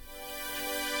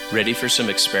Ready for some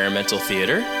experimental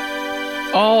theater?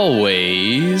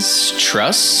 Always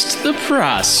trust the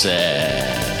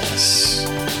process.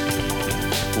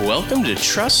 Welcome to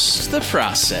Trust the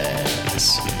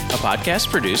Process, a podcast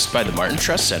produced by the Martin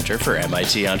Trust Center for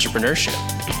MIT Entrepreneurship.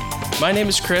 My name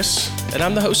is Chris, and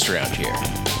I'm the host around here.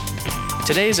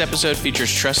 Today's episode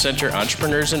features Trust Center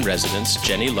entrepreneurs and residents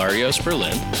Jenny Larios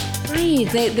Berlin. Right,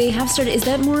 they have started. Is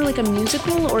that more like a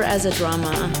musical or as a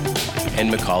drama? And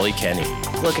Macauley Kenney.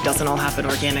 Look, it doesn't all happen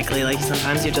organically. Like,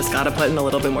 sometimes you just gotta put in a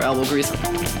little bit more elbow grease.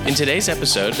 In today's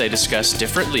episode, they discuss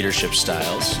different leadership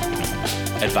styles,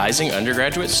 advising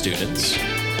undergraduate students,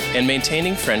 and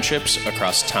maintaining friendships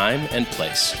across time and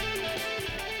place.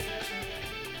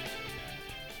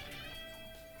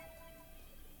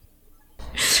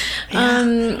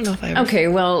 Okay,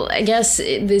 well, I guess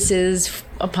this is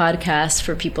a podcast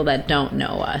for people that don't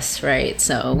know us, right?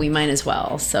 So we might as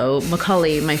well. So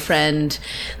Macauley, my friend,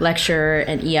 lecturer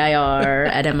and EIR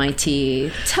at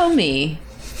MIT, tell me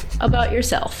about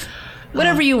yourself.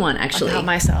 Whatever you want, actually. About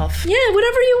myself. Yeah,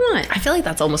 whatever you want. I feel like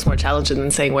that's almost more challenging than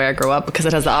saying where I grew up because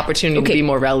it has the opportunity to be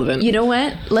more relevant. You know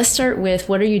what? Let's start with,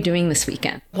 what are you doing this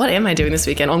weekend? What am I doing this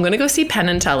weekend? Well, I'm going to go see Penn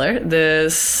and Teller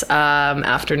this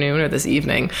afternoon or this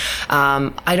evening.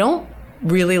 I don't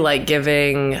really like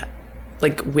giving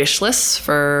wish lists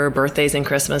for birthdays and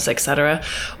Christmas, etc.,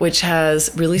 which has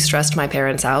really stressed my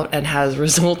parents out and has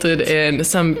resulted in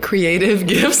some creative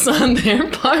gifts on their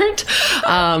part.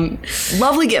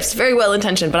 Lovely gifts, very well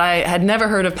intentioned, but I had never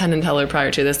heard of Penn and Teller prior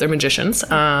to this. They're magicians.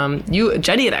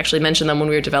 Jenny had actually mentioned them when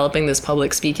we were developing this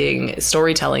public speaking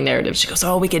storytelling narrative. She goes,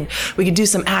 "Oh, we could do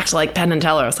some act like Penn and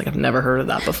Teller." I was like, "I've never heard of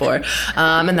that before."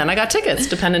 And then I got tickets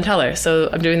to Penn and Teller, so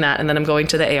I'm doing that, and then I'm going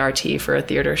to the ART for a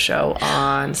theater show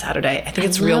on Saturday. I think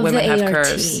it's Real Women Have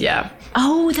Curves. Yeah.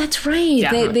 Oh, that's right.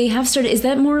 Yeah. They have started. Is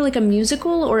that more like a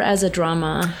musical or as a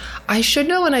drama? I should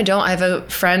know and I don't. I have a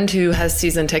friend who has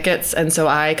season tickets, and so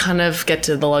I kind of get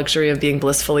to the luxury of being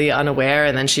blissfully unaware,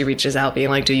 and then she reaches out being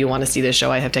like, "Do you want to see this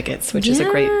show? I have tickets," which is a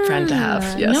great friend to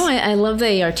have. Yes. No, I love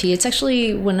the ART. It's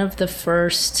actually one of the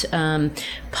first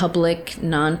public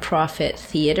nonprofit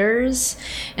theaters,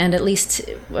 and at least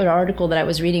an article that I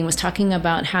was reading was talking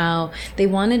about how they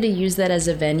wanted to use that as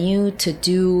a venue to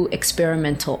do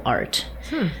experimental art.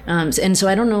 And so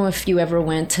I don't know if you ever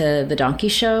went to the Donkey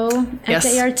Show at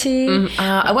the ART.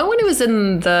 I went when it was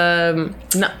in the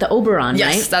Oberon,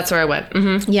 yes, right? That's where I went.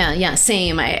 Mm-hmm. Yeah,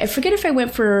 same. I forget if I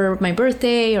went for my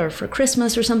birthday or for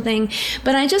Christmas or something,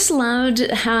 but I just loved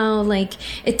how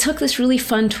it took this really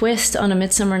fun twist on A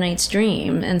Midsummer Night's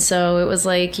Dream. And so it was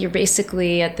like you're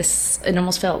basically at this, it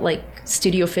almost felt like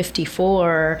Studio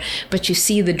 54, but you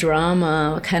see the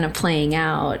drama kind of playing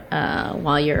out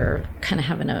while you're kind of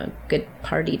having a good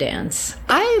party dance.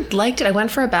 I liked it. I went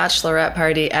for a bachelorette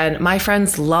party and my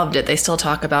friends loved it. They still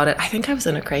talk about it. I think I was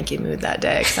in a cranky mood that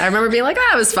day because I remember being like,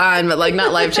 it was fine, but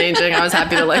not life-changing. I was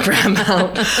happy to ramp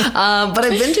out. But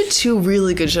I've been to two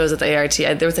really good shows at the ART.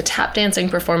 There was a tap dancing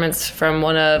performance from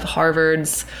one of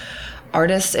Harvard's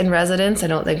artists in residence. I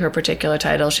don't think her particular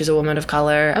title. She's a woman of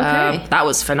color. Okay. That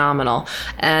was phenomenal.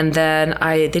 And then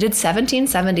they did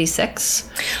 1776.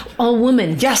 All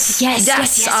woman. Yes.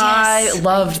 I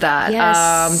loved that.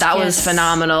 That was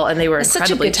phenomenal, and they were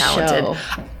incredibly talented.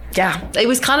 Show. Yeah, it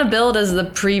was kind of billed as the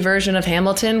pre-version of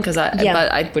Hamilton, which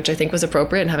I think was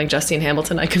appropriate. And having Justine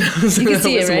Hamilton, I could see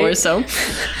it, right? More so.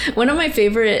 One of my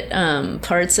favorite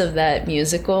parts of that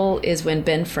musical is when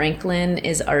Ben Franklin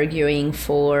is arguing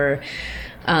for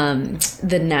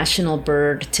the national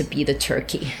bird to be the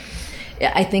turkey.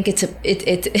 I think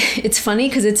it's funny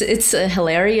because it's a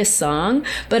hilarious song,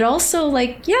 but also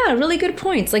really good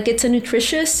points. It's a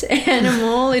nutritious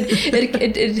animal.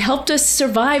 It helped us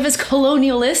survive as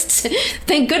colonialists.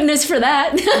 Thank goodness for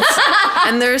that.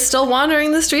 And they're still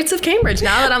wandering the streets of Cambridge.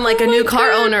 Now that I'm a new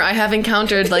car owner, I have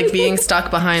encountered being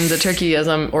stuck behind the turkey as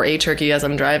I'm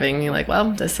driving. You're like, well,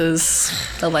 this is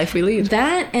the life we lead.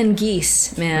 That and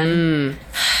geese, man.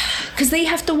 Because they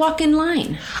have to walk in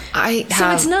line.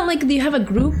 So it's not like you have a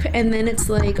group and then it's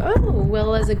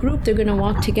as a group they're going to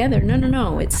walk together.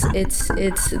 No.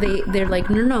 They're like,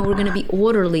 no, we're going to be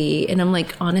orderly. And I'm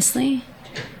like, honestly,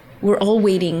 we're all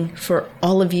waiting for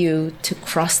all of you to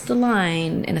cross the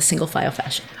line in a single file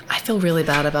fashion. I feel really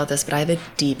bad about this, but I have a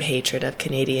deep hatred of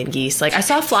Canadian geese. I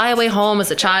saw Fly Away Home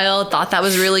as a child, thought that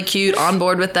was really cute, on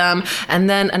board with them.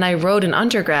 And I rode in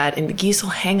undergrad, and the geese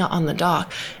will hang out on the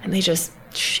dock, and they just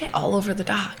shit all over the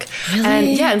dock.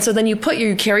 Really? And so then you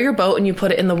carry your boat and you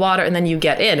put it in the water, and then you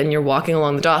get in and you're walking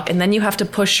along the dock, and then you have to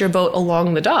push your boat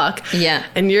along the dock. Yeah.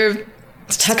 And you're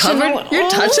You're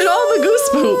touching all the goose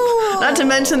poop. Not to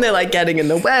mention they're like getting in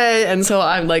the way. And so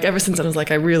I'm like, ever since then I was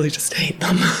like, I really just hate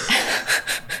them.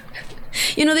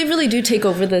 You know, they really do take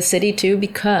over the city too,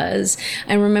 because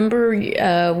I remember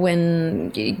when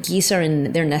geese are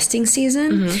in their nesting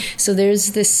season. So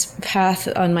there's this path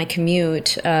on my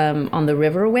commute on the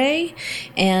riverway,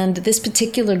 and this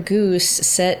particular goose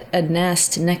set a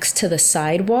nest next to the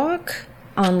sidewalk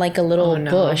on like a little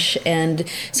bush, and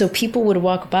so people would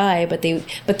walk by, but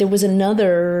there was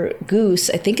another goose,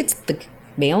 I think it's the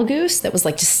male goose, that was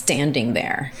like just standing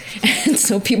there, and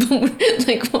so people would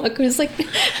like walk. It was like,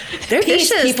 they're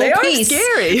vicious. People, they are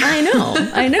scary. I know.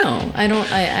 I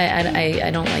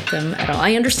don't like them at all.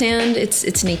 I understand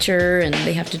it's nature and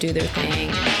they have to do their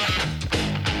thing.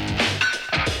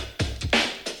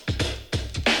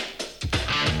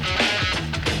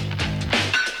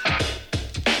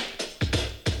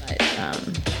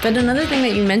 But another thing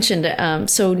that you mentioned,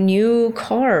 so new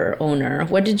car owner,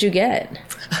 what did you get?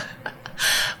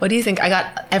 What do you think? I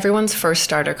got everyone's first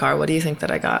starter car. What do you think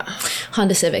that I got?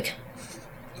 Honda Civic.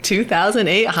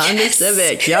 2008 Honda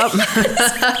Civic. Yep.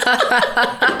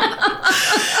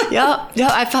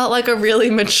 Yep. I felt like a really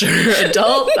mature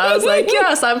adult. I was like,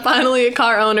 yes, I'm finally a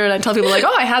car owner. And I tell people like,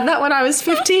 oh, I had that when I was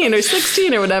 15 or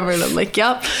 16 or whatever. And I'm like,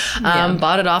 yep.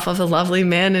 Bought it off of a lovely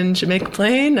man in Jamaica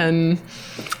Plain. And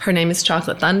her name is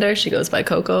Chocolate Thunder. She goes by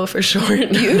Coco for short.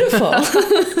 Beautiful.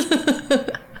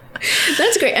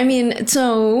 That's great. I mean,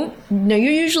 so no,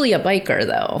 you're usually a biker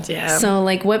though. Yeah. So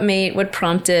like what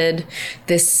prompted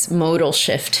this modal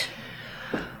shift?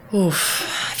 Oof.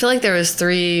 I feel like there was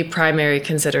 3 primary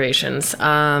considerations.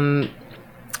 One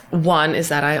is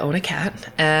that I own a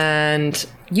cat, and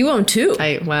you own 2.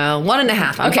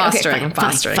 1.5. I'm fostering. I'm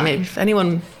fostering. Fine. Maybe if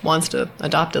anyone wants to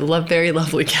adopt a very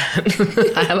lovely cat,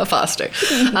 I have a foster.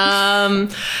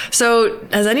 So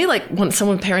as any when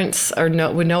someone parents would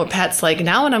know pets, like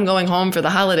now when I'm going home for the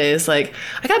holidays, like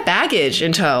I got baggage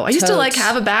in tow. I used to like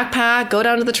have a backpack, go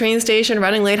down to the train station,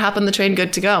 running late, hop on the train,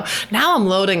 good to go. Now I'm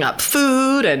loading up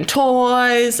food and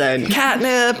toys and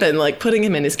catnip and like putting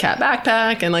him in his cat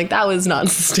backpack, and like that was not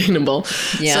sustainable.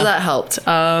 Yeah. So that helped.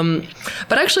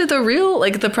 But actually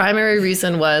the primary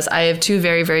reason was I have 2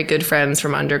 very, very good friends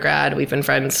from undergrad. We've been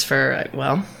friends for,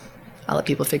 I'll let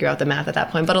people figure out the math at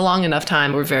that point, but a long enough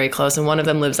time. We're very close, and one of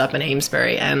them lives up in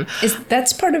Amesbury. And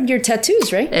that's part of your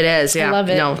tattoos, right? It is, yeah. I love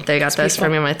it. No, they got this for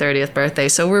me on my 30th birthday,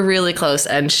 so we're really close.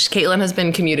 And Caitlin has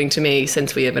been commuting to me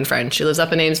since we have been friends. She lives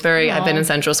up in Amesbury. Aww. I've been in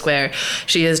Central Square.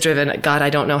 She has driven, God, I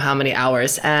don't know how many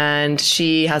hours, and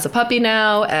she has a puppy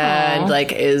now, and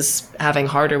is having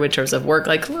harder in terms of work.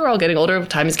 Like we're all getting older,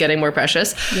 time is getting more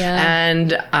precious. Yeah.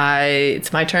 And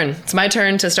it's my turn. It's my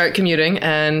turn to start commuting,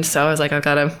 and so I was like, I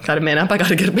gotta man up. I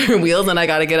gotta get a pair of wheels, and I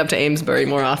gotta get up to Amesbury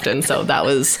more often. So that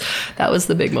was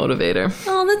the big motivator.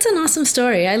 Oh, that's an awesome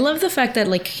story. I love the fact that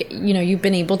you've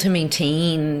been able to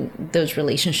maintain those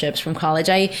relationships from college.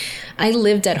 I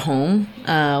lived at home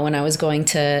when I was going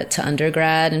to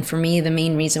undergrad, and for me the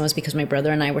main reason was because my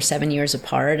brother and I were 7 years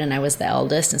apart, and I was the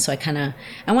eldest, and so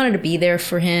I wanted to be there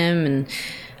for him. And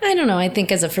I don't know, I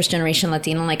think as a first generation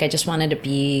Latina, I just wanted to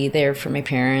be there for my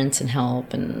parents and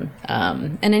help. And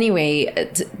anyway,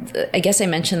 I guess I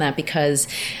mentioned that because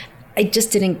I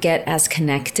just didn't get as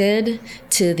connected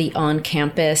to the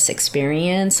on-campus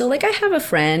experience. So I have a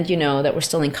friend, that we're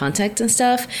still in contact and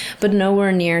stuff, but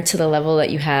nowhere near to the level that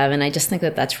you have. And I just think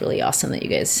that that's really awesome that you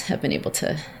guys have been able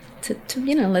to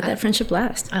let that friendship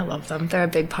last. I love them. They're a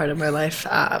big part of my life.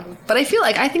 But I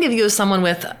think of you as someone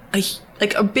with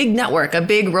a big network, a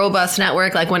big robust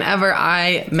network. Like whenever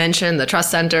I mention the Trust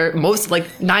Center, most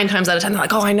 9 times out of 10, they're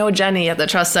like, oh, I know Jenny at the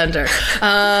Trust Center.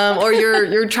 Or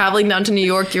you're traveling down to New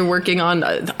York, you're working on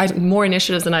more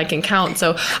initiatives than I can count.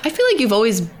 So I feel like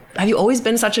have you always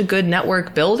been such a good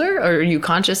network builder, or are you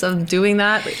conscious of doing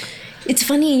that? It's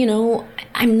funny,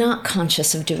 I'm not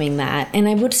conscious of doing that. And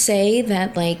I would say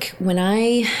that when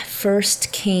I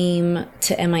first came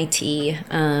to MIT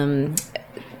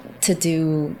to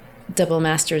do double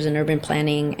masters in urban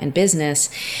planning and business,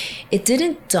 it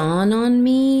didn't dawn on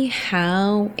me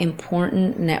how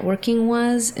important networking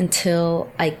was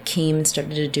until I came and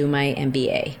started to do my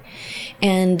MBA.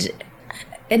 And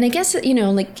I guess,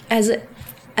 as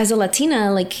a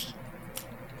Latina,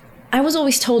 I was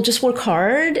always told, just work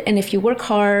hard. And if you work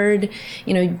hard,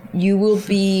 you will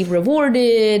be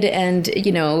rewarded, and,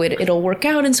 it'll work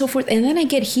out and so forth. And then I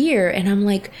get here and I'm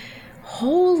like,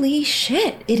 holy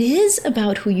shit, it is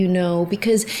about who you know,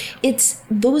 because it's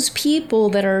those people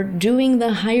that are doing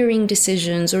the hiring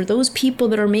decisions or those people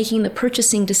that are making the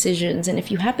purchasing decisions. And if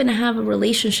you happen to have a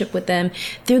relationship with them,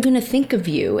 they're going to think of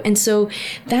you. And so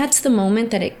that's the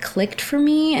moment that it clicked for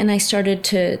me. And I started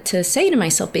to say to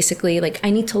myself, basically, like, I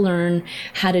need to learn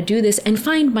how to do this and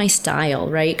find my style,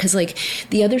 right? Because like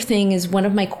the other thing is, one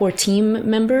of my core team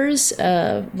members,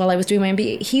 while I was doing my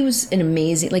MBA, he was an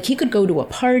amazing, like, he could go to a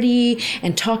party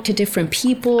and talk to different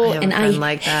people, and I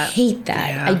like that. Hate that.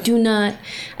 Yeah.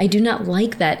 I do not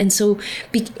like that. And so,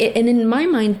 and in my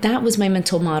mind, that was my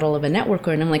mental model of a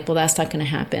networker, and I'm like, well, that's not going to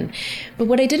happen. But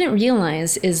what I didn't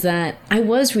realize is that I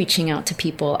was reaching out to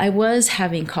people. I was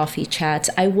having coffee chats.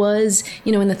 I was,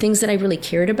 in the things that I really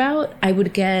cared about, I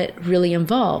would get really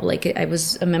involved. Like, I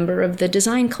was a member of the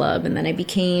design club, and then I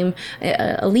became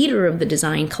a leader of the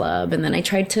design club, and then I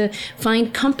tried to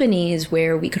find companies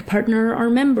where we could partner our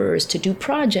members to do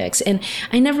projects. And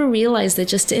I never realized that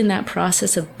just in that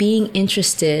process of being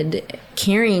interested,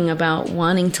 caring about,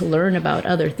 wanting to learn about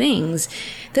other things,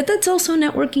 that's also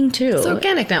networking too. It's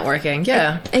organic networking,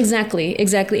 yeah. Exactly.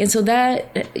 And so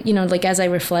that, like, as I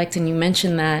reflect, and you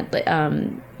mentioned that,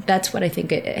 that's what I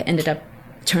think it ended up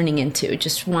turning into,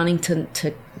 just wanting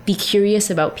to be curious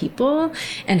about people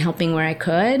and helping where I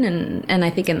could. And I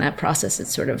think in that process, it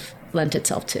sort of lent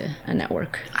itself to a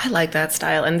network. I like that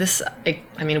style. And this,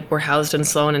 we're housed in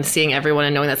Sloan, and seeing everyone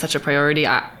and knowing that's such a priority,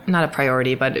 not a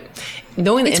priority, but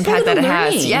knowing the impact that it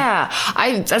has. Yeah.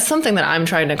 That's something that I'm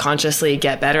trying to consciously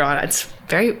get better on. It's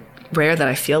very rare that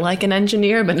I feel like an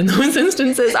engineer, but in those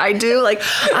instances I do.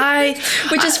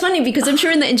 Which is funny, because I'm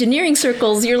sure in the engineering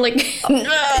circles you're like,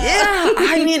 yeah.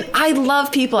 I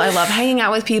love people. I love hanging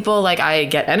out with people. Like, I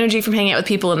get energy from hanging out with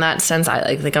people. In that sense,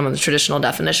 I think I'm the traditional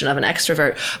definition of an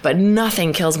extrovert, but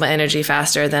nothing kills my energy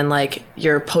faster than like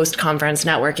your post-conference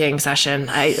networking session.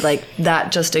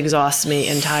 That just exhausts me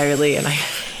entirely, and I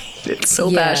it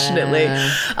so passionately.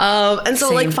 And so,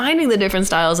 like, finding the different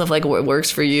styles of like what works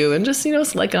for you, and just,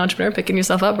 like an entrepreneur, picking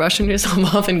yourself up, brushing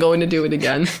yourself off, and going to do it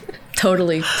again.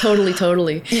 Totally.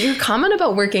 Your comment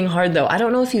about working hard, though, I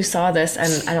don't know if you saw this,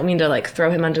 and I don't mean to like throw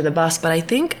him under the bus, but I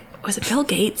think, was it Bill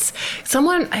Gates?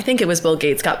 I think it was Bill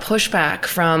Gates, got pushback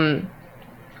from,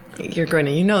 you're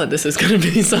grinning, you know that this is going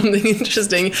to be something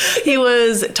interesting. He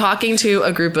was talking to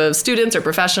a group of students or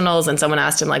professionals, and someone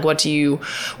asked him, like, what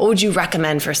would you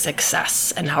recommend for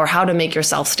success, and how to make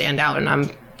yourself stand out? And I'm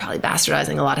probably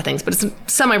bastardizing a lot of things, but it's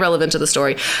semi-relevant to the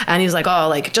story. And he's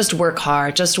like, just work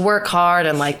hard,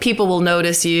 and like people will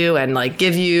notice you and like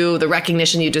give you the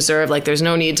recognition you deserve. Like, there's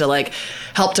no need to like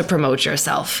help to promote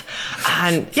yourself.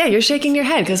 And yeah, you're shaking your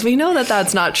head, because we know that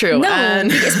that's not true. No,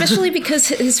 and especially because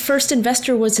his first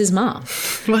investor was his mom.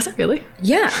 Was it really?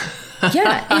 Yeah.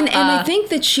 And I think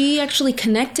that she actually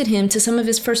connected him to some of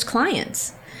his first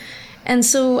clients. And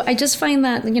so I just find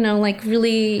that, like,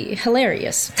 really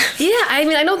hilarious. Yeah,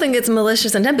 I don't think it's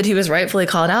malicious intent, but he was rightfully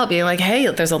called out, being like, hey,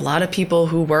 there's a lot of people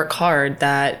who work hard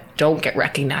that don't get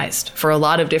recognized for a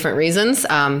lot of different reasons,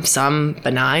 some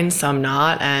benign, some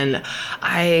not. And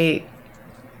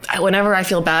whenever I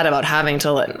feel bad about having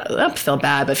to, not feel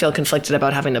bad, but feel conflicted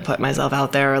about having to put myself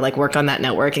out there or like work on that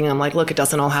networking, I'm like, look, it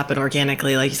doesn't all happen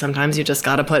organically. Like, sometimes you just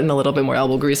got to put in a little bit more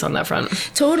elbow grease on that front.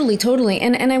 Totally.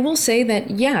 And I will say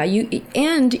that, yeah,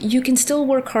 you can still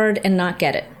work hard and not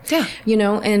get it. Yeah.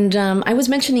 And I was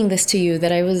mentioning this to you,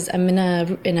 that I'm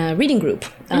in a reading group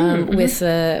with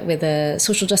a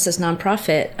social justice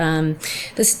nonprofit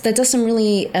that does some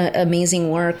really amazing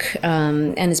work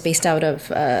and is based out of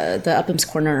the Upham's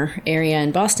Corner area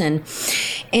in Boston.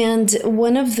 And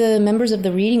one of the members of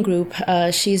the reading group,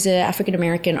 she's an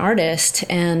African-American artist.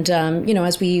 And,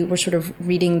 as we were sort of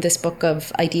reading this book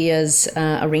of ideas,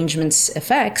 arrangements,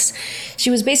 effects,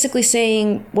 she was basically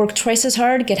saying, work twice as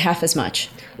hard, get half as much.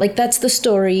 Like, that's the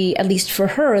story, at least for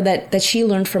her, that she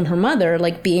learned from her mother,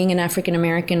 like being an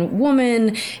African-American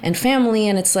woman and family.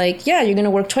 And it's like, yeah, you're going to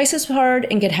work twice as hard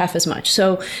and get half as much.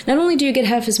 So not only do you get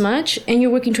half as much and you're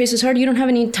working twice as hard, you don't have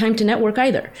any time to network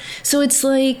either. So it's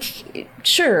like,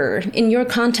 sure, in your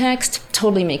context,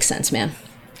 totally makes sense, man.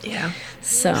 Yeah.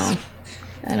 So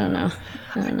I don't know.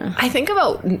 I think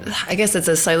about, I guess it's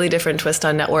a slightly different twist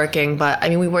on networking, but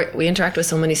we interact with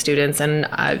so many students, and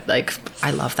I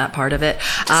love that part of it.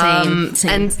 Same.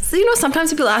 And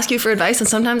sometimes people ask you for advice, and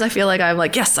sometimes I feel like I'm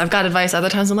like, yes, I've got advice. Other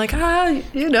times I'm like,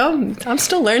 I'm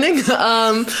still learning.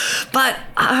 But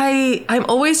I'm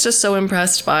always just so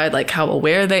impressed by like how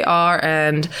aware they are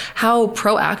and how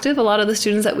proactive a lot of the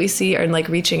students that we see are in like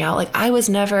reaching out. Like, I was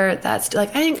never I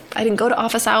didn't go to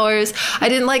office hours. I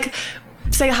didn't like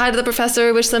say hi to the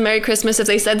professor, wish them Merry Christmas. If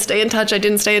they said stay in touch, I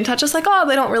didn't stay in touch. It's like, oh,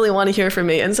 they don't really want to hear from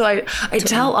me. And so I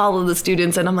tell all of the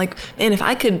students, and I'm like, man, if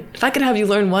I could have you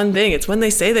learn one thing, it's when they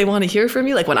say they want to hear from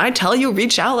you. Like when I tell you,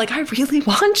 reach out, like I really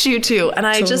want you to. And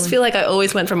I just feel like I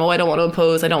always went from, I don't want to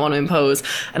impose, I don't want to impose.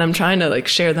 And I'm trying to like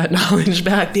share that knowledge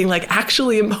back, being like,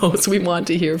 actually impose, we want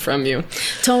to hear from you.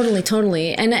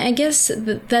 Totally. And I guess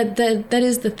that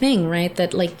is the thing, right?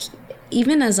 That like,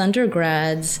 even as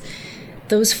undergrads,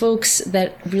 those folks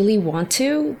that really want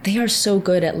to, they are so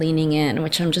good at leaning in,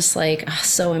 which I'm just like,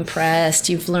 so impressed.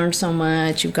 You've learned so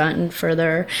much, you've gotten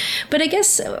further. But I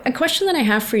guess a question that I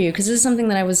have for you, because this is something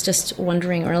that I was just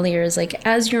wondering earlier, is like,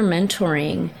 as you're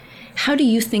mentoring, how do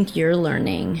you think you're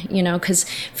learning? You know, because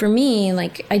for me,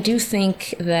 like, I do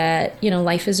think that, you know,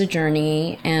 life is a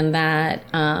journey, and that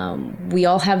we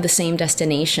all have the same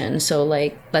destination. So,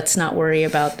 like, let's not worry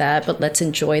about that, but let's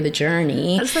enjoy the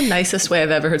journey. That's the nicest way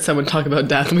I've ever heard someone talk about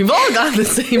death. We've all got the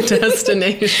same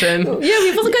destination. Yeah,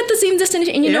 we've all got the same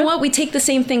destination. And you know what? We take the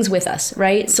same things with us,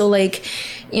 right? So, like,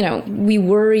 you know, we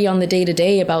worry on the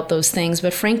day-to-day about those things,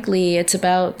 but frankly, it's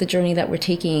about the journey that we're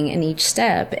taking in each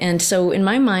step. And so in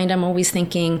my mind, I'm always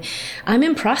thinking, I'm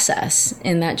in process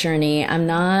in that journey. I'm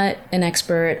not an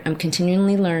expert. I'm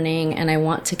continually learning, and I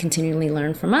want to continually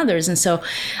learn from others. And so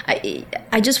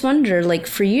I just wonder, like,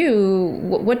 for you,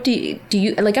 what do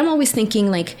you, like, I'm always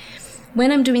thinking, like, when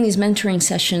I'm doing these mentoring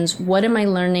sessions, what am I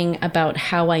learning about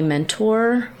how I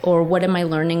mentor, or what am I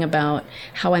learning about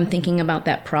how I'm thinking about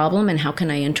that problem, and how can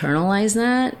I internalize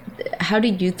that? How do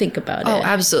you think about it? Oh,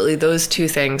 absolutely. Those two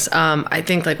things. I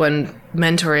think like when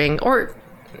mentoring, or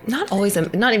not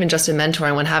even just in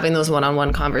mentoring, when having those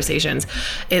one-on-one conversations,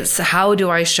 it's how do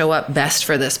I show up best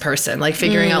for this person? Like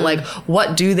figuring out like,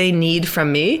 what do they need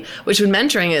from me? Which when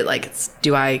mentoring it, like,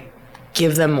 do I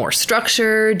give them more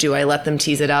structure? Do I let them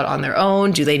tease it out on their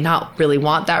own? Do they not really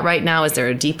want that right now? Is there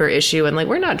a deeper issue? And like,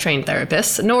 we're not trained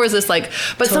therapists, nor is this like,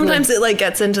 but sometimes it like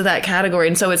gets into that category.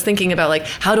 And so it's thinking about like,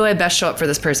 how do I best show up for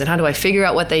this person? How do I figure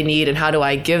out what they need? And how do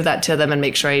I give that to them and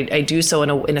make sure I do so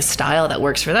in a style that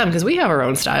works for them? Because we have our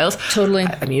own styles. Totally.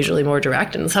 I'm usually more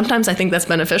direct. And sometimes I think that's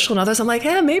beneficial. And others I'm like,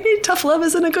 maybe tough love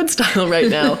isn't a good style right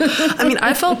now. I mean,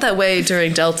 I felt that way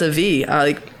during Delta V.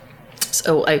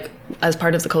 So as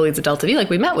part of the co-leads of Delta V, like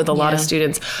we met with a lot of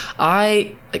students.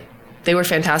 They were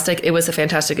fantastic. It was a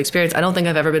fantastic experience. I don't think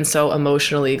I've ever been so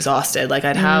emotionally exhausted. Like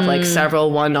I'd have like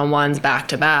several one-on-ones back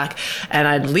to back, and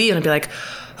I'd leave and I'd be like,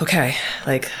 okay,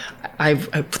 like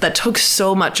that took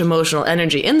so much emotional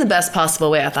energy in the best possible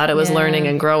way. I thought it was learning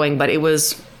and growing, but it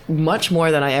was much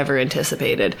more than I ever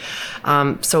anticipated.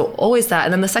 So always that.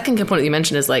 And then the second component you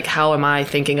mentioned is like, how am I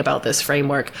thinking about this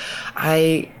framework?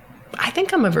 I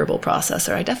think I'm a verbal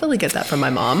processor. I definitely get that from my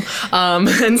mom.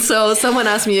 And so someone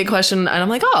asked me a question and I'm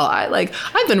like,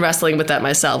 I've been wrestling with that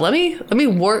myself. Let me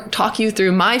talk you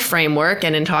through my framework,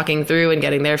 and in talking through and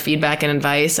getting their feedback and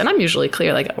advice. And I'm usually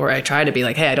clear, like, or I try to be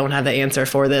like, hey, I don't have the answer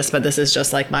for this, but this is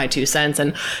just like my 2 cents.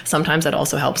 And sometimes that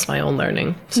also helps my own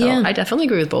learning. So I definitely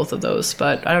agree with both of those,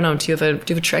 but I don't know. Do you have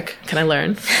a trick? Can I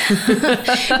learn?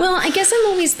 Well, I guess I'm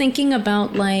always thinking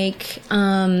about like,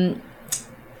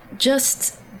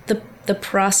 just the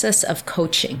process of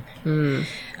coaching,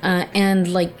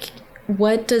 and like,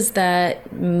 what does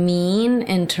that mean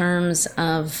in terms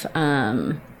of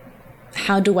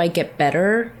how do I get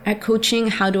better at coaching?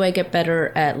 How do I get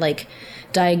better at like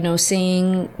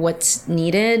diagnosing what's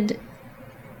needed,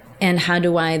 and how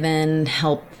do I then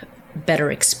help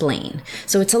better explain?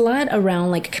 So it's a lot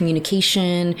around like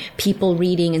communication, people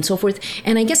reading, and so forth.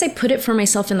 And I guess I put it for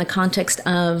myself in the context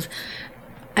of,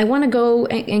 I want to go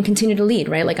and continue to lead,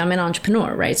 right? Like I'm an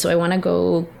entrepreneur, right? So I want to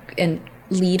go and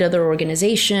lead other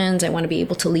organizations. I want to be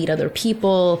able to lead other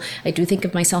people. I do think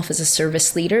of myself as a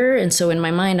service leader. And so in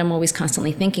my mind, I'm always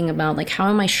constantly thinking about like, how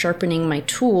am I sharpening my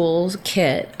tools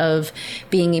kit of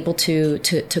being able to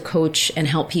coach and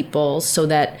help people, so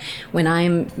that when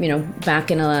I'm,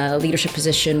 back in a leadership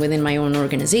position within my own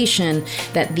organization,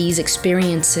 that these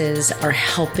experiences are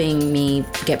helping me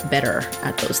get better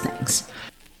at those things.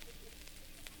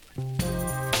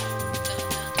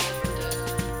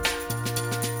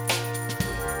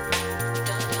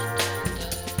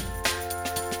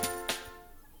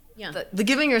 The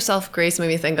giving yourself grace made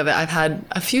me think of it. I've had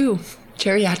a few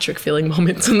geriatric feeling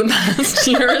moments in the past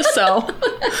year or so.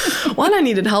 One, I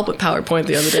needed help with PowerPoint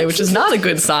the other day, which is not a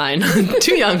good sign.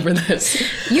 Too young for this.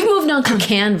 You moved on to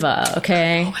Canva,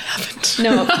 okay? Oh, I haven't.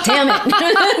 No, damn it.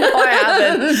 No, I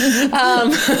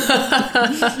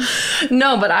haven't.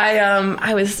 No, but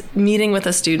I was meeting with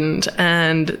a student,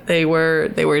 and they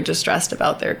were distressed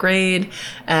about their grade.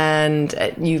 And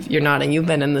you're nodding. You've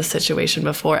been in this situation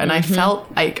before, and I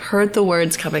heard the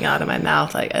words coming out of my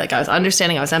mouth. Like I was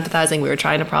understanding, I was empathizing. We were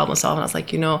trying to problem solve, and I was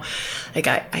like,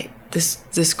 like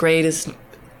this grade is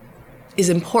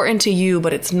important to you,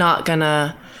 but it's not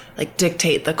gonna like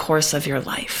dictate the course of your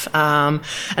life. And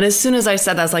as soon as I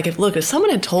said that, I was like, if someone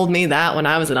had told me that when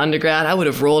I was an undergrad, I would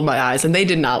have rolled my eyes, and they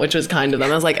did not, which was kind of them.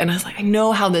 I was like, I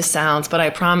know how this sounds, but I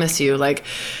promise you, like,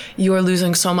 you are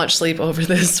losing so much sleep over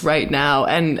this right now.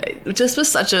 And it just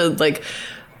was such a like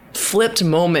flipped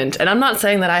moment. And I'm not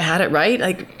saying that I had it right,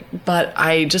 like, but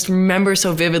I just remember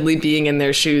so vividly being in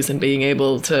their shoes and being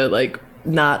able to like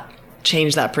not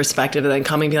change that perspective, and then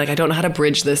coming and be like, I don't know how to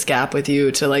bridge this gap with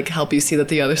you to like help you see that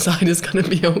the other side is going to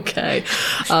be okay.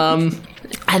 And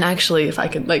actually, if I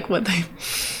could, like,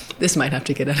 this might have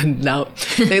to get edited out.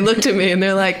 They looked at me and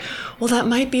they're like, well, that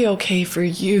might be okay for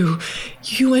you.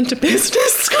 You went to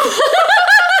business school.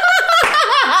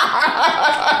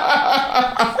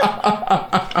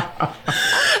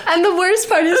 And the worst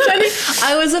part is, Jenny,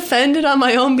 I was offended on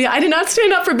my own behalf. I did not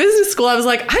stand up for business school. I was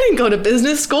like, I didn't go to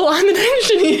business school. I'm an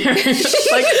engineer.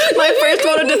 Like, my first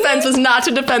vote of defense was not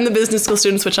to defend the business school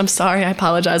students, which I'm sorry, I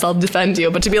apologize, I'll defend you.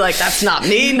 But to be like, that's not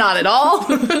me, not at all.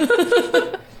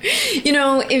 You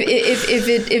know,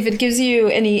 if it gives you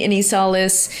any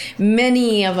solace,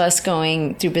 many of us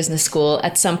going through business school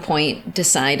at some point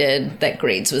decided that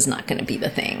grades was not going to be the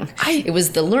thing. It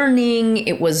was the learning,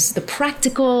 it was the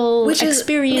practical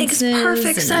experiences. Makes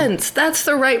perfect sense. That's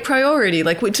the right priority.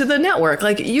 Like, to the network,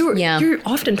 like you're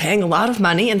often paying a lot of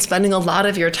money and spending a lot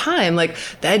of your time. Like,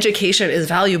 the education is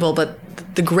valuable, but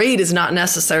the grade is not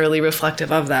necessarily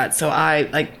reflective of that. So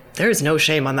there is no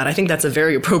shame on that. I think that's a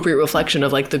very appropriate reflection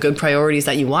of like the good priorities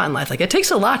that you want in life. Like, it takes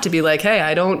a lot to be like, hey,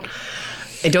 I don't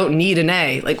need an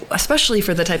A. Like, especially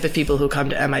for the type of people who come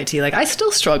to MIT. Like, I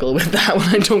still struggle with that when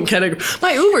I don't get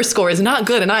my Uber score is not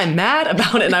good, and I'm mad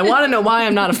about it, and I want to know why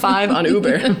I'm not a 5 on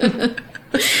Uber.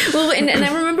 Well, and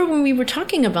I remember when we were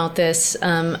talking about this,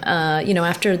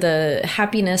 after the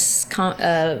happiness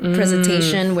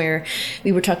presentation, where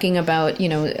we were talking about,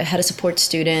 how to support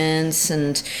students,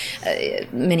 and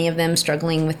many of them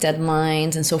struggling with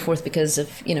deadlines and so forth because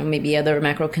of, maybe other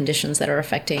macro conditions that are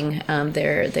affecting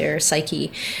their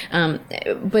psyche.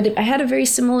 But I had a very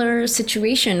similar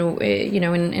situation,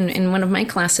 in one of my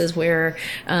classes where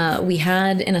we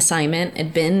had an assignment,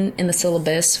 had been in the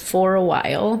syllabus for a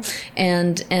while,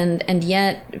 and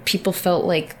yet people felt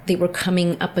like they were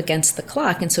coming up against the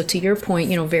clock. And so, to your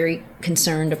point, very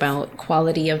concerned about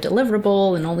quality of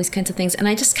deliverable and all these kinds of things. And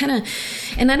I just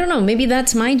and I don't know, maybe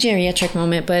that's my geriatric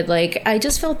moment, but like, I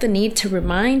just felt the need to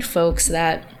remind folks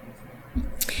that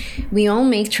we all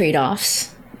make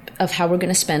trade-offs of how we're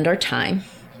going to spend our time.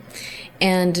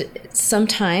 And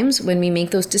sometimes when we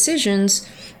make those decisions,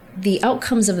 the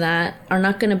outcomes of that are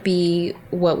not going to be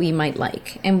what we might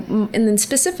like. And then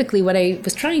specifically what I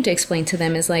was trying to explain to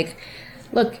them is like,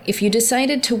 look, if you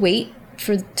decided to wait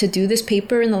to do this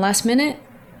paper in the last minute,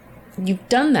 you've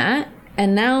done that,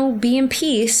 and now be in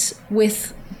peace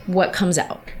with what comes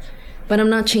out. But I'm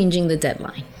not changing the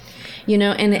deadline.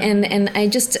 And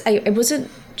it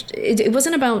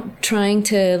wasn't about trying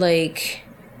to like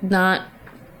not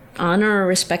honor or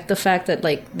respect the fact that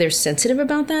like they're sensitive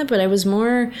about that, but I was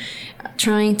more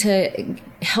trying to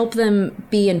help them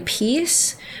be in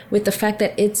peace with the fact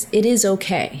that it is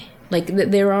okay. Like,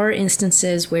 there are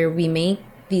instances where we make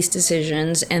these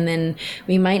decisions and then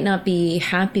we might not be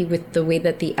happy with the way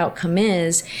that the outcome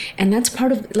is, and that's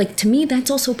part of, like, to me,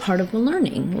 that's also part of the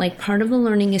learning. Like, part of the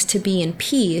learning is to be in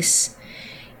peace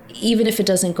even if it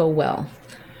doesn't go well.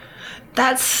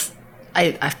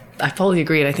 I fully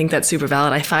agree, and I think that's super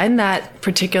valid. I find that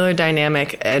particular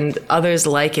dynamic and others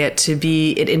like it to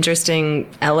be an interesting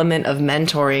element of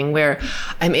mentoring, where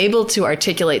I'm able to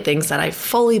articulate things that I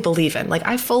fully believe in. Like,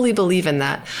 I fully believe in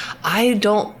that. I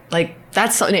don't, like,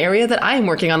 that's an area that I am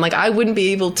working on. Like, I wouldn't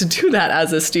be able to do that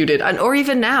as a student, or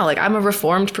even now. Like, I'm a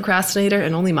reformed procrastinator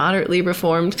and only moderately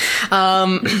reformed.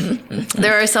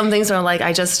 There are some things where I'm like,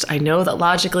 I know that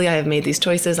logically I have made these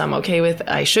choices. I'm okay with it.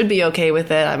 I should be okay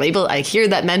with it. I hear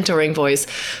that mentoring voice,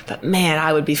 but man,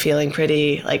 I would be feeling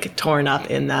pretty like torn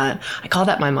up in that. I call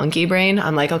that my monkey brain.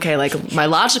 I'm like, okay, like my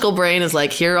logical brain is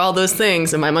like, here are all those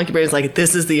things. And my monkey brain is like,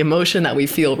 this is the emotion that we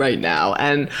feel right now.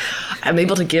 And I'm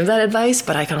able to give that advice,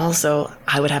 but I can also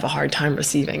I would have a hard time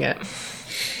receiving it.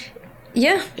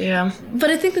 Yeah. Yeah. But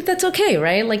I think that that's okay,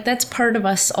 right? Like that's part of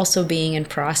us also being in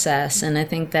process. And I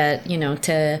think that, you know,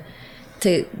 to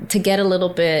get a little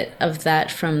bit of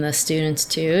that from the students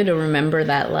too, to remember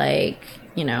that, like,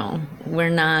 you know, we're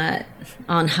not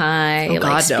on high,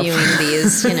 spewing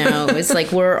these, you know, it's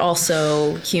like we're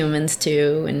also humans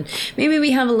too. And maybe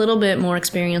we have a little bit more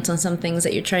experience on some things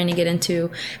that you're trying to get into,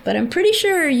 but I'm pretty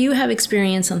sure you have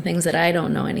experience on things that I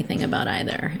don't know anything about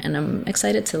either. And I'm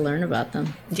excited to learn about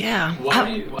them. Yeah.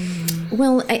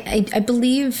 Well, I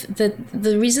believe that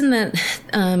the reason that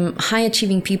high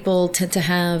achieving people tend to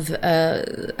have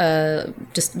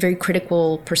just very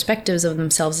critical perspectives of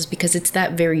themselves is because it's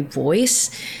that very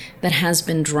voice that has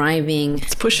been driving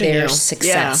their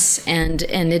success. Yeah. And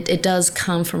it does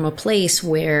come from a place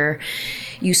where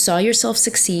you saw yourself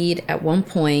succeed at one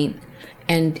point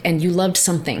and you loved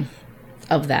something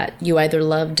of that. You either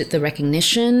loved the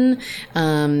recognition,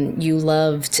 you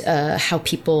loved how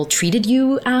people treated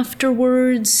you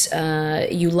afterwards,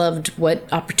 you loved what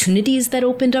opportunities that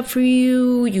opened up for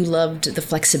you, you loved the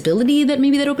flexibility that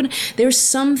maybe that opened. There's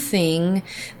something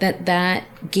that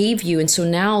gave you, and so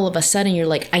now all of a sudden you're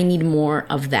like, I need more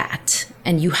of that.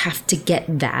 And you have to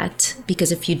get that,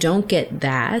 because if you don't get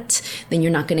that, then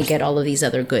you're not going to get all of these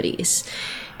other goodies.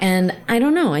 And I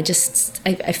don't know, I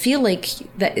feel like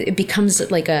that it becomes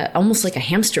like almost like a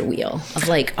hamster wheel of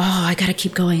like, oh, I gotta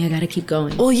keep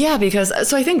going. Well, yeah, because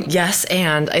so I think yes,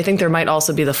 and I think there might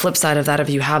also be the flip side of that. If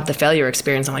you have the failure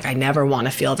experience, I'm like, I never want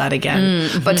to feel that again.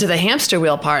 Mm-hmm. But to the hamster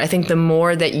wheel part, I think the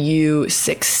more that you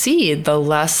succeed, the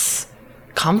less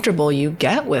comfortable you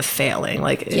get with failing.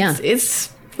 Like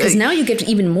it's because now you get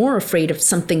even more afraid of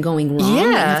something going wrong. Yeah.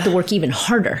 And you have to work even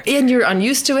harder. And you're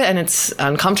unused to it, and it's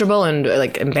uncomfortable and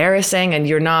like embarrassing, and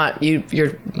you're not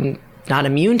not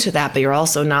immune to that, but you're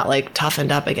also not like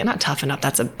toughened up again. Not toughened up,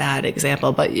 that's a bad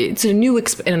example, but it's a new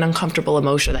and an uncomfortable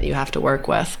emotion that you have to work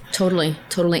with. Totally.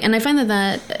 And I find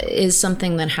that is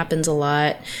something that happens a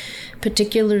lot,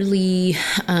 particularly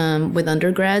with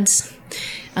undergrads.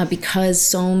 Because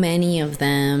so many of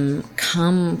them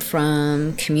come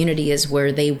from communities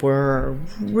where they were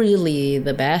really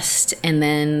the best, and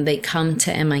then they come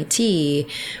to MIT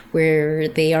where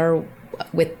they are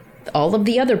with all of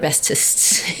the other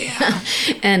bestists. Yeah.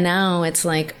 And now it's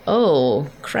like, oh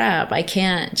crap, I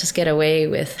can't just get away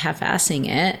with half-assing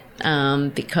it,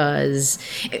 because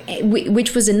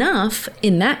which was enough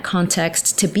in that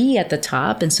context to be at the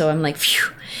top. And so I'm like,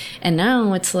 phew. And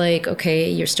now it's like, okay,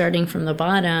 you're starting from the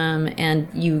bottom, and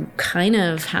you kind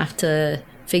of have to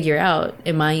figure out,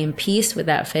 am I in peace with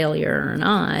that failure or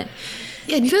not?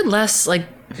 Yeah, you had less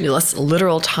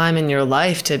literal time in your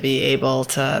life to be able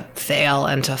to fail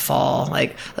and to fall.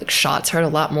 Like shots hurt a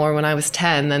lot more when I was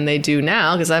 10 than they do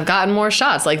now, because I've gotten more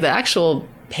shots. Like the actual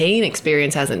pain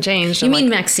experience hasn't changed. You mean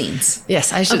vaccines?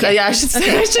 Yes, I should. Okay. I should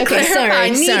clarify.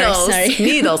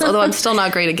 Needles. Although I'm still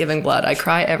not great at giving blood. I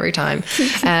cry every time,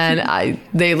 and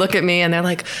they look at me and they're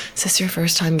like, "Is this your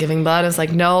first time giving blood?" I was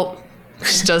like, "Nope.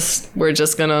 We're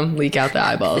just gonna leak out the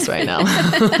eyeballs right now.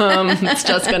 It's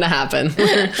just gonna happen."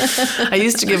 I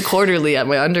used to give quarterly at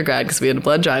my undergrad because we had a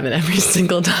blood drive in every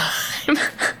single time.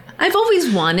 I've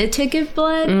always wanted to give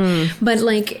blood, but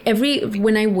like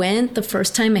when I went the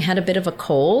first time, I had a bit of a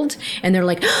cold, and they're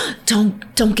like,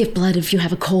 don't give blood if you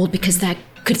have a cold, because that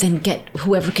could then get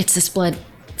whoever gets this blood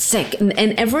sick. And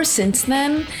ever since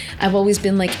then, I've always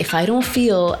been like, if I don't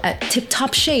feel at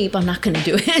tip-top shape, I'm not going to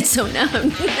do it. So now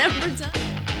I've never done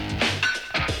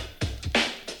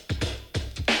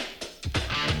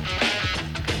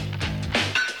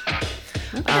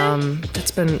it.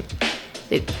 That's been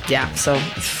it. Yeah. So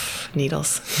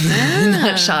needles,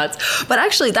 not shots. But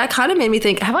actually, that kind of made me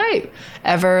think, have I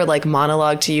ever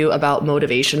monologued to you about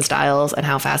motivation styles and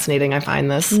how fascinating I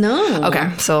find this? No. Okay,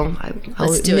 so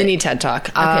let's do mini it. TED Talk.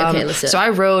 Okay, let's do it. So I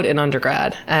rowed in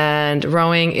undergrad, and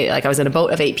rowing, I was in a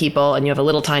boat of 8 people, and you have a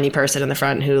little tiny person in the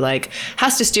front who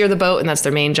has to steer the boat, and that's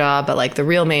their main job. But the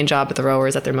real main job with the rower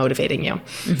is that they're motivating you.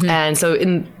 Mm-hmm. And so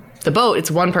in the boat, it's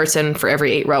one person for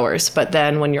every 8 rowers. But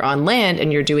then when you're on land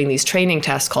and you're doing these training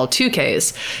tests called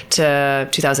 2Ks to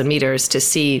 2,000 meters to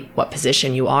see what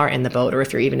position you are in the boat, or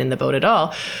if you're even in the boat at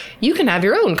all, you can have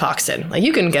your own coxswain.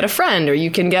 You can get a friend, or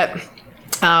you can get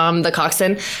the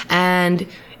coxswain, and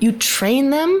you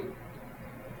train them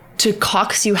to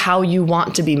cox you how you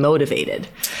want to be motivated.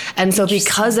 And so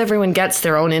because everyone gets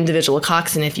their own individual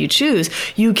coxswain, if you choose,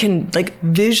 you can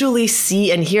visually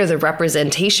see and hear the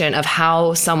representation of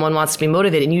how someone wants to be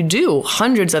motivated. And you do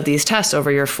hundreds of these tests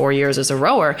over your 4 years as a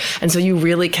rower. And so you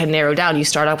really can narrow down. You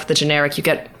start off with the generic, you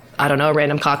get I don't know, a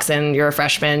random coxswain, you're a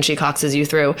freshman, she coxes you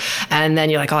through. And then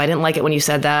you're like, oh, I didn't like it when you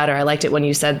said that, or I liked it when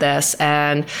you said this.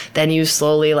 And then you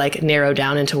slowly like narrow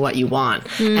down into what you want.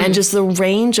 And just the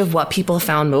range of what people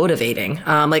found motivating.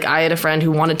 Like I had a friend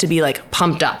who wanted to be like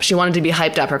pumped up. She wanted to be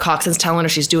hyped up. Her coxswain's telling her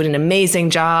she's doing an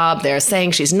amazing job. They're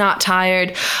saying she's not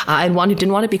tired. And one who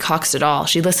didn't want to be coxed at all.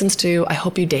 She listens to I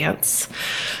Hope You Dance.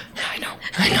 I know.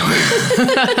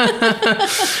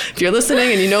 If you're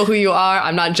listening and you know who you are,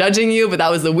 I'm not judging you, but that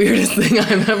was the weirdest thing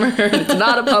I've ever heard. It's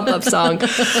not a pump-up song.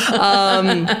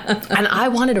 And I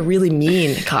wanted a really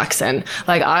mean coxswain.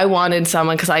 Like I wanted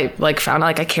someone, because I like found out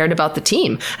like I cared about the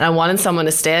team, and I wanted someone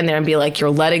to stand there and be like, you're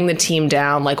letting the team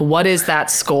down. Like, what is that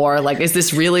score? Like, is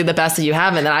this really the best that you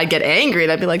have? And then I'd get angry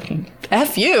and I'd be like,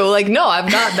 F you. Like, no,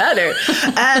 I've got better.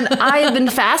 And I have been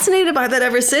fascinated by that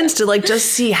ever since, to like just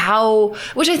see how,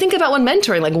 which I think about when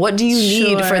mentoring, like what do you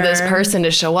need for this person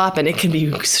to show up? And it can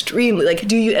be extremely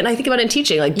like, and I think about it in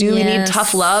teaching, like, do you need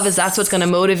tough love? Is that what's going to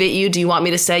motivate you? Do you want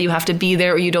me to say you have to be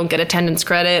there or you don't get attendance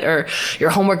credit, or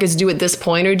your homework is due at this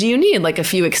point? Or do you need like a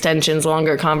few extensions,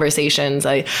 longer conversations?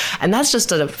 And that's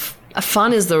just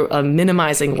fun is a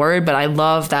minimizing word, but I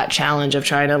love that challenge of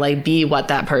trying to like be what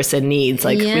that person needs.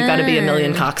 Like we've got to be a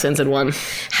million coxswains in one.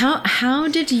 How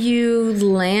did you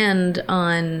land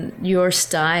on your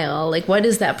style? Like what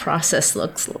does that process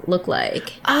look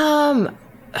like?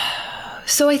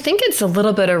 So I think it's a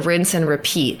little bit of rinse and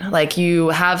repeat. Like you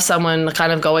have someone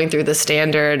kind of going through the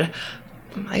standard,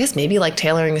 I guess maybe like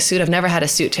tailoring a suit. I've never had a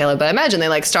suit tailored, but I imagine they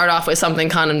like start off with something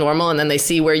kind of normal and then they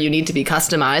see where you need to be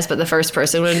customized. But the first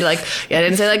person would be like, yeah, I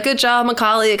didn't say like, good job,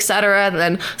 Macauley, etc. And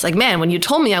then it's like, man, when you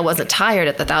told me I wasn't tired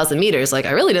at the 1,000 meters, like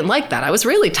I really didn't like that. I was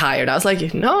really tired. I was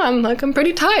like, no, I'm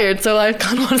pretty tired. So I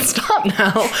kind of want to stop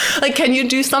now. Like, can you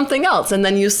do something else? And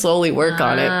then you slowly work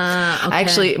on it. Okay.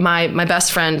 Actually, my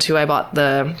best friend who I bought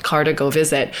the car to go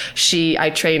visit, I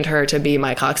trained her to be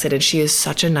my coxswain, and she is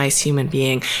such a nice human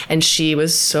being. And she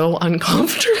was so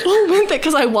uncomfortable with it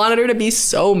because I wanted her to be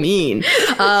so mean.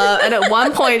 And at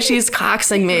one point she's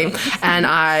coxing me and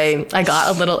I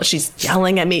got a little, she's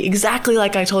yelling at me exactly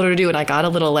like I told her to do, and I got a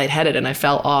little lightheaded and I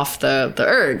fell off the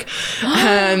erg.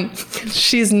 And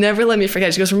she's never let me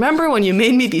forget. She goes, remember when you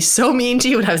made me be so mean to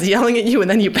you and I was yelling at you and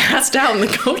then you passed out and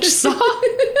the coach saw?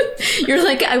 You're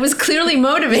like, I was clearly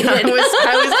motivated. I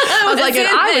was like, and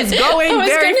I was going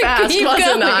very fast,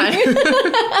 wasn't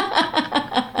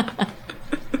I?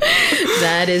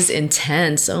 That is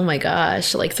intense. Oh my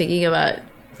gosh. Like thinking about,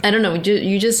 I don't know,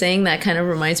 you just saying that kind of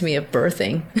reminds me of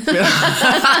birthing. Do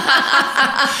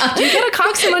you get a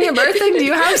coxswain on your birthing? Do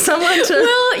you have someone to...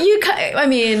 Well,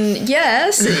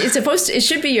 yes, it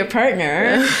should be your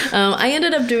partner. I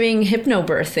ended up doing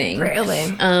hypnobirthing.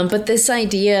 Really? But this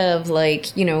idea of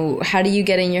like, how do you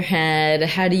get in your head?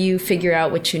 How do you figure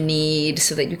out what you need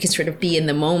so that you can sort of be in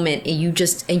the moment, and your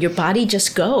body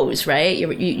just goes, right?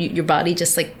 Your body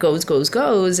just like goes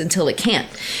until it can't,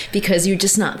 because you're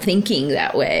just not thinking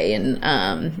that way.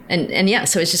 And yeah,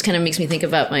 so it just kind of makes me think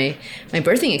about my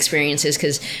birthing experiences,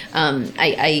 because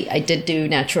I did do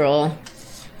natural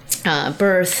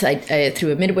birth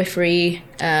through a midwifery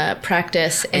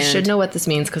practice. And I should know what this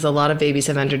means because a lot of babies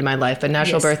have entered my life, but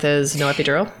natural birth is no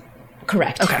epidural?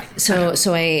 Correct. Okay. So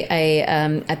I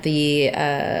at the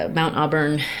Mount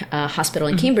Auburn Hospital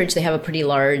in Cambridge, they have a pretty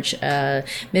large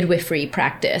midwifery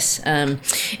practice,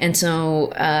 and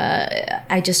so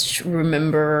I just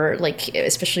remember, like,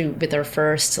 especially with our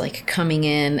first, like, coming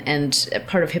in, and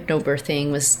part of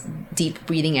hypnobirthing was deep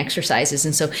breathing exercises,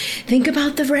 and so think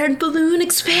about the red balloon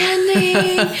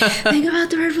expanding, think about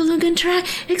the red balloon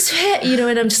expand,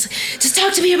 and I'm just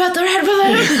talk to me about the red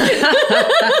balloon.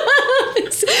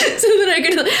 So that I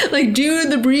could like do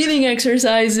the breathing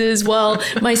exercises while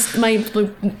my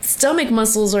stomach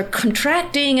muscles are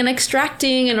contracting and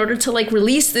extracting in order to like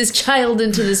release this child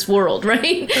into this world,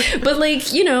 right? But like,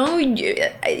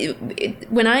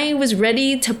 when I was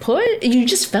ready to put, you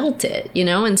just felt it,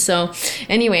 and so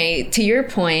anyway, to your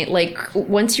point, like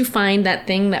once you find that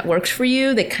thing that works for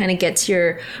you, that kind of gets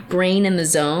your brain in the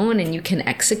zone and you can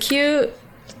execute,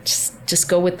 just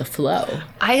go with the flow.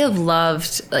 I have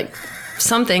loved like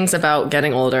some things about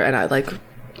getting older, and I like,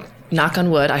 knock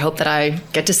on wood, I hope that I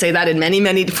get to say that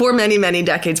for many, many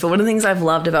decades. But one of the things I've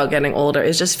loved about getting older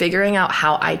is just figuring out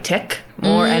how I tick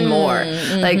more and more.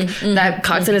 Like that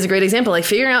Coxon is a great example. Like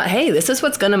figuring out, hey, this is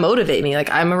what's going to motivate me.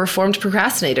 Like I'm a reformed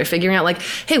procrastinator. Figuring out like,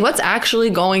 hey, what's actually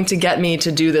going to get me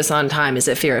to do this on time? Is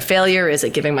it fear of failure? Is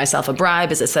it giving myself a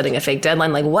bribe? Is it setting a fake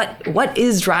deadline? Like what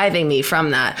is driving me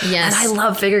from that? Yes. And I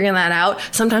love figuring that out.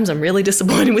 Sometimes I'm really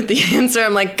disappointed with the answer.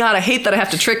 I'm like, God, I hate that I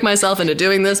have to trick myself into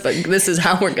doing this, but this is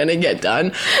how we're going to get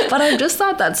done. But I just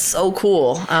thought that's so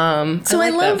cool. So I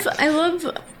love,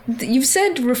 you've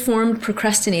said reformed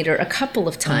procrastinator a couple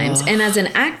of times. And as an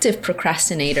active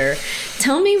procrastinator,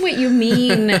 tell me what you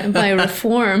mean by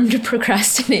reformed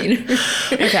procrastinator.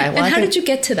 Okay. Well, and how did you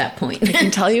get to that point? I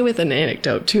can tell you with an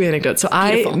anecdote, 2 anecdotes. So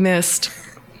Beautiful. I missed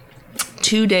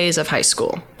 2 days of high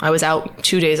school. I was out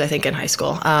 2 days, I think, in high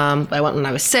school. I went when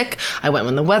I was sick. I went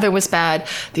when the weather was bad.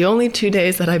 The only 2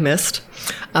 days that I missed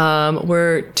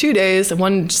were 2 days,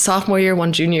 one sophomore year,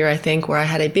 one junior year, I think, where I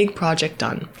had a big project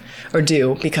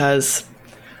due because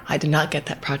I did not get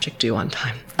that project due on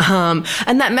time.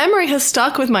 And that memory has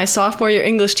stuck with my sophomore year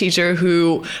English teacher,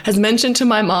 who has mentioned to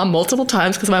my mom multiple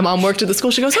times, because my mom worked at the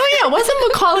school. She goes, oh yeah, wasn't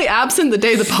Macauley absent the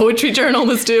day the poetry journal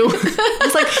was due? I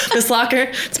was like, Miss Locker,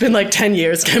 it's been like 10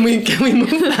 years. Can we move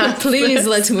past Please, this?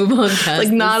 let's move on past Like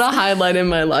this. not a highlight in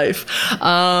my life.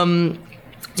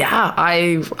 Yeah,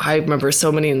 I remember so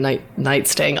many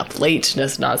nights staying up late,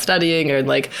 just not studying or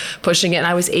like pushing it. And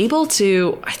I was able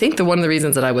to, I think one of the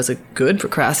reasons that I was a good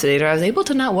procrastinator, I was able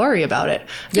to not worry about it.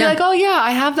 Be like, oh yeah,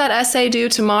 I have that essay due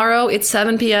tomorrow. It's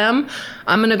 7 p.m.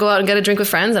 I'm going to go out and get a drink with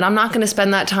friends, and I'm not going to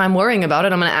spend that time worrying about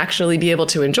it. I'm going to actually be able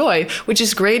to enjoy, which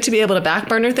is great to be able to back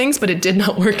burner things, but it did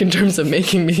not work in terms of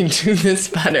making me do this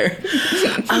better.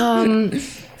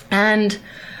 And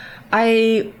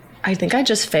I think I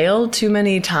just failed too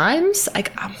many times.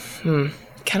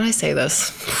 Can I say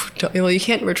this? Well, you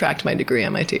can't retract my degree,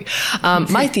 MIT.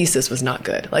 My thesis was not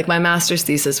good. Like my master's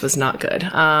thesis was not good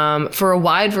for a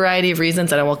wide variety of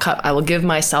reasons. And I will give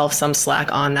myself some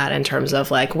slack on that in terms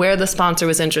of like where the sponsor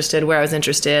was interested, where I was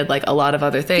interested, like a lot of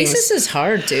other things. Thesis is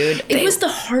hard, dude. It was the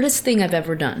hardest thing I've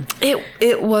ever done.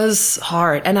 It was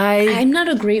hard. And I'm not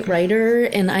a great writer,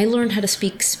 and I learned how to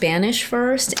speak Spanish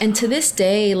first. And to this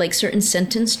day, like certain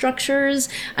sentence structures,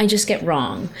 I just get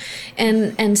wrong.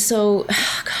 And so,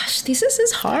 gosh, thesis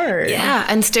is hard. Yeah,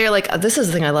 and this is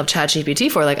the thing I love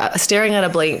ChatGPT for. Like staring at a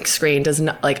blank screen does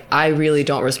not, like, I really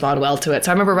don't respond well to it.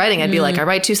 So I remember writing, I'd be like, I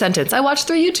write 2 sentences. I watch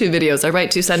 3 YouTube videos. I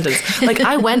write 2 sentences. Like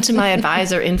I went to my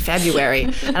advisor in February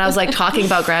and I was like talking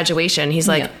about graduation. He's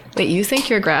like, wait, you think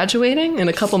you're graduating in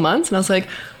a couple months? And I was like,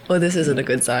 oh, this isn't a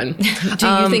good sign. Do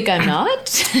you think I'm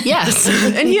not? Yes.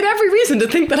 And he had every reason to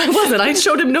think that I wasn't. I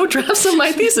showed him no drafts of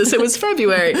my thesis. It was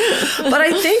February. But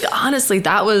I think, honestly,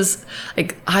 that was,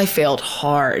 like, I failed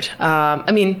hard.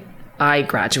 I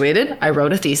graduated. I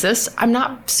wrote a thesis. I'm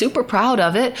not super proud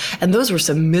of it. And those were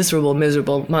some miserable,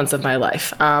 miserable months of my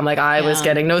life. I was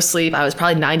getting no sleep. I was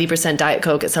probably 90% Diet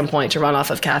Coke at some point to run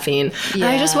off of caffeine. And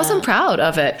I just wasn't proud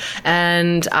of it.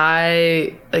 And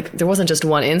there wasn't just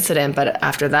one incident, but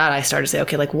after that, I started to say,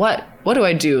 okay, like what do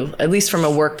I do? At least from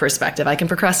a work perspective, I can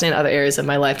procrastinate in other areas of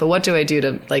my life, but what do I do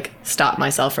to like stop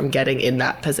myself from getting in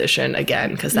that position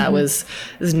again? Because that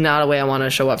is not a way I want to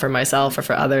show up for myself or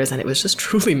for others. And it was just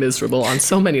truly miserable on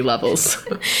so many levels.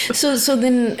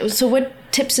 So what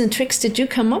tips and tricks did you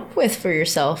come up with for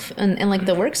yourself and like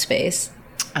the workspace?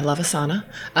 I love Asana.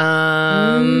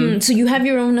 So you have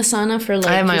your own Asana for like...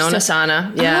 I have my own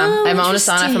Asana. Yeah. Oh, I have my own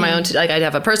Asana for my own... I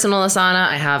have a personal Asana.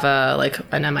 I have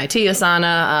an MIT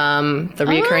Asana. The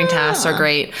recurring tasks are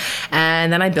great.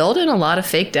 And then I build in a lot of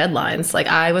fake deadlines. Like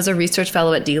I was a research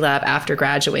fellow at D-Lab after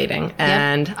graduating.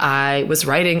 And I was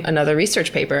writing another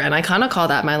research paper. And I kind of call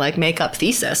that my like makeup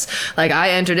thesis. Like I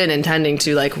entered in intending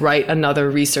to like write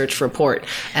another research report.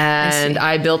 And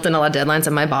I built in a lot of deadlines,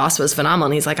 and my boss was phenomenal.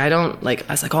 And he's like, I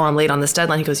was like, oh, I'm late on this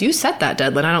deadline. He goes, you set that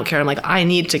deadline. I don't care. I'm like, I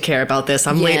need to care about this.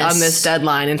 I'm late on this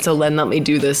deadline. And so let me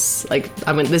do this. Like,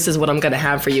 this is what I'm going to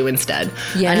have for you instead.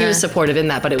 Yeah. And he was supportive in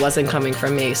that, but it wasn't coming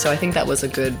from me. So I think that was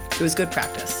good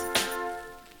practice.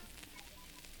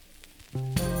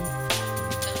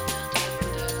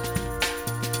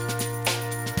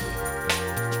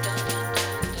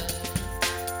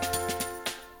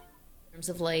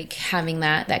 Of like having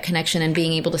that connection and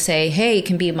being able to say, hey, it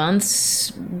can be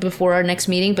months before our next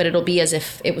meeting, but it'll be as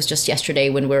if it was just yesterday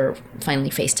when we're finally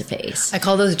face to face. I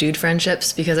call those dude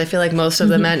friendships because I feel like most of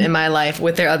the men in my life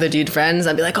with their other dude friends,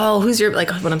 I'd be like, oh, who's your, like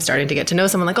when I'm starting to get to know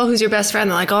someone, like, oh, who's your best friend?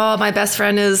 They're like, oh, my best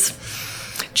friend is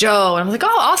Joe. And I'm like,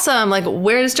 oh, awesome. Like,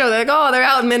 where is Joe? They're like, oh, they're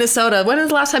out in Minnesota. When is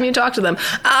the last time you talked to them?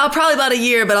 Probably about a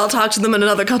year, but I'll talk to them in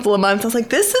another couple of months. I was like,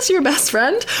 this is your best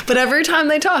friend? But every time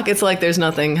they talk, it's like there's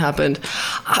nothing happened.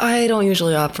 I don't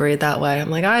usually operate that way. I'm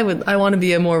like, I want to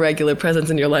be a more regular presence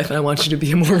in your life, and I want you to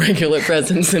be a more regular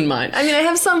presence in mine. I mean, I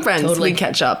have some friends, we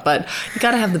catch up, but you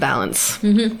got to have the balance.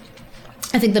 Mm-hmm.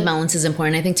 I think the balance is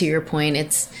important. I think to your point,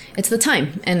 it's the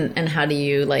time and how do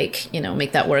you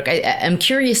make that work. I'm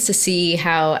curious to see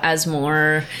how, as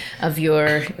more of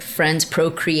your friends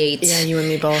procreate, you and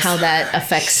me both, how that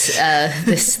affects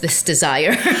this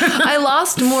desire. I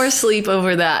lost more sleep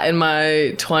over that in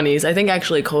my 20s. I think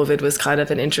actually COVID was kind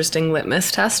of an interesting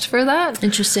litmus test for that.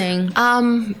 Interesting.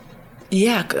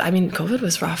 Yeah, I mean, COVID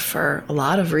was rough for a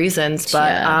lot of reasons,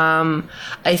 but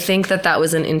I think that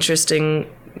was an interesting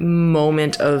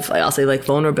moment of, I'll say, like,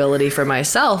 vulnerability for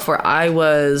myself, where I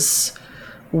was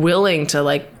willing to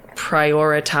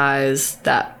prioritize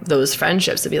those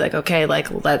friendships, to be like, okay,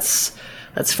 let's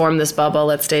form this bubble,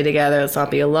 let's stay together, let's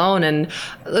not be alone. And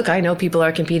look, I know people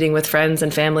are competing with friends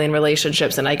and family and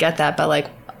relationships, and I get that, but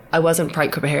I wasn't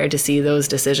quite prepared to see those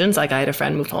decisions. I had a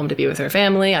friend move home to be with her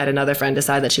family. I had another friend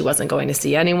decide that she wasn't going to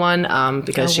see anyone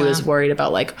because she was worried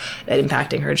about it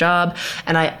impacting her job.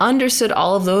 And I understood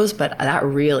all of those, but that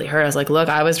really hurt. I was like, look,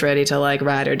 I was ready to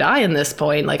ride or die in this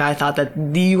point. I thought that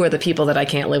you are the people that I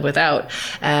can't live without.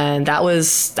 And that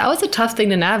was a tough thing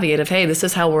to navigate of, hey, this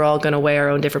is how we're all going to weigh our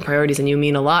own different priorities, and you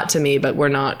mean a lot to me, but we're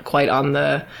not quite on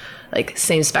the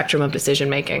same spectrum of decision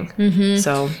making. Mm-hmm.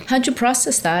 So how'd you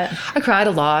process that? I cried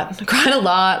a lot.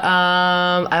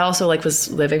 I also was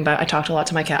living by, I talked a lot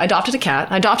to my cat. I adopted a cat.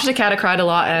 I cried a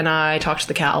lot, and I talked to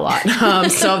the cat a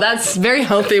lot. So that's a very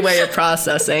healthy way of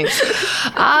processing.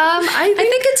 I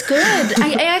think it's good.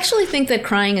 I actually think that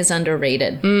crying is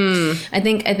underrated. I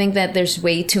think that there's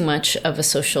way too much of a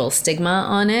social stigma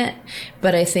on it.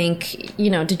 But I think,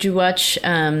 did you watch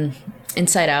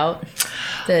Inside Out,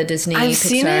 the Disney I've Pixar?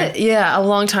 seen it, a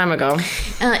long time ago.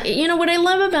 What I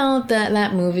love about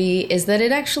that movie is that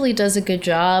it actually does a good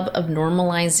job of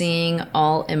normalizing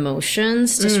all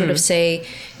emotions, to sort of say,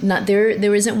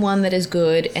 there isn't one that is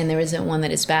good and there isn't one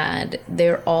that is bad.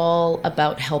 They're all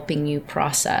about helping you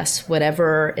process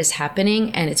whatever is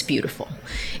happening, and it's beautiful.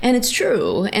 And it's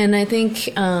true. And I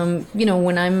think,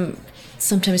 when I'm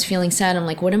sometimes feeling sad, I'm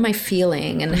like, what am I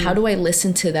feeling? And how do I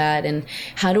listen to that? And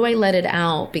how do I let it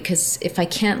out? Because if I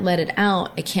can't let it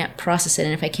out, I can't process it.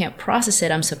 And if I can't process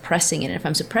it, I'm suppressing it. And if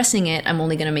I'm suppressing it, I'm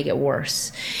only going to make it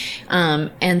worse.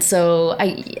 And so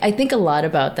I think a lot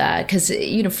about that, because,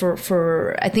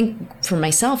 I think for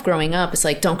myself growing up, it's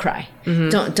like, don't cry.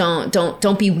 Mm-hmm.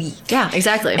 Don't be weak. Yeah,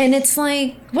 exactly. And it's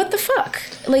like, what the fuck?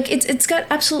 It's got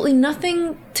absolutely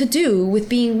nothing to do with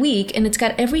being weak, and it's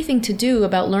got everything to do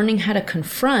about learning how to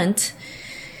confront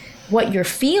what you're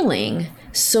feeling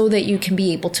so that you can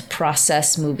be able to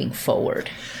process moving forward.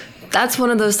 That's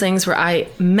one of those things where I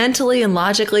mentally and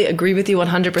logically agree with you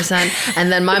 100%,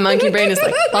 and then my monkey brain is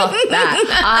like, fuck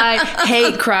that. I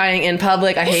hate crying in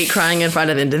public. I hate crying in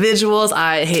front of individuals.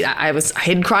 I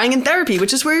hated crying in therapy,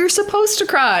 which is where you're supposed to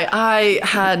cry.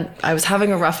 I was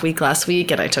having a rough week last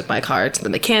week, and I took my car to the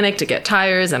mechanic to get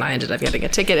tires, and I ended up getting a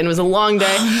ticket, and it was a long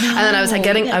day. Oh, no. And then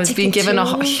I was being given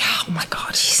oh my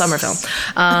God, summer film.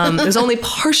 It was only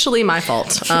partially my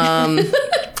fault.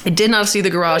 I did not see the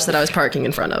garage that I was parking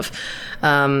in front of.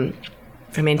 I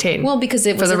maintain. Well, because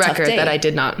it was for the a tough record day. That I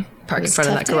did not park in front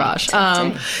of that garage.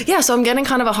 So I'm getting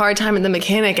kind of a hard time at the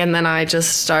mechanic, and then I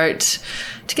just start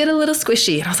to get a little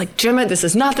squishy. And I was like, damn it, this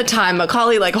is not the time.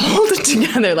 Macauley, hold it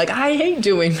together. I hate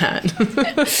doing that.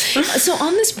 So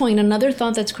on this point, another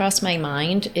thought that's crossed my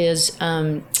mind is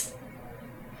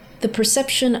the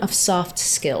perception of soft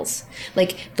skills,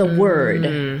 the word,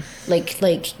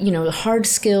 hard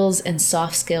skills and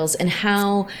soft skills, and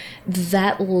how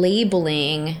that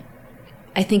labeling,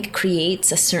 I think,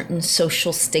 creates a certain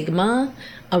social stigma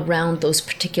around those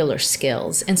particular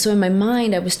skills. And so in my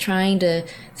mind, I was trying to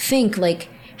think,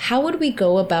 how would we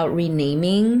go about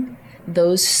renaming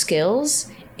those skills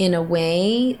in a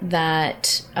way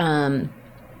that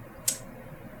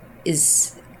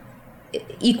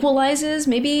equalizes,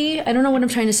 maybe, I don't know what I'm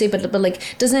trying to say, but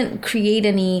doesn't create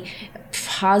any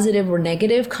positive or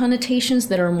negative connotations,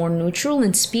 that are more neutral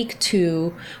and speak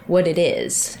to what it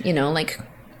is,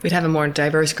 we'd have a more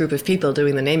diverse group of people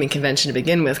doing the naming convention to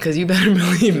begin with, because you better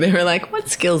believe they were like, what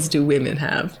skills do women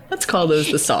have? Let's call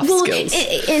those the soft skills.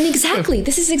 And exactly,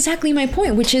 this is exactly my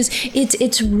point, which is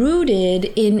it's rooted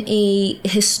in a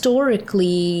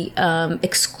historically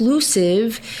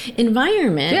exclusive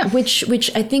environment,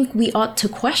 which I think we ought to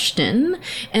question,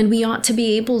 and we ought to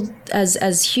be able,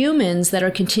 as humans that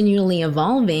are continually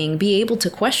evolving, be able to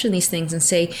question these things and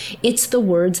say, it's the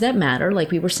words that matter,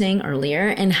 like we were saying earlier,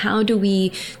 and how do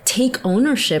we take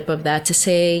ownership of that to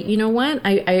say, you know what,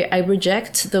 I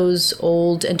reject those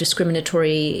old and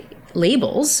discriminatory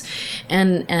labels,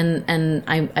 and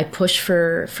I push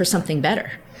for something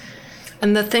better.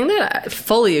 And the thing that I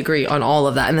fully agree on all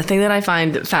of that, and the thing that I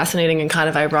find fascinating and kind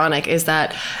of ironic is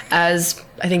that as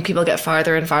I think people get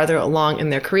farther and farther along in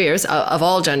their careers of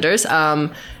all genders,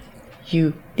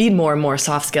 you need more and more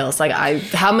soft skills. Like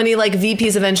how many like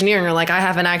VPs of engineering are like, I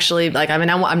haven't actually, like I'm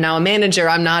now a manager,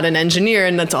 I'm not an engineer,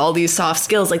 and that's all these soft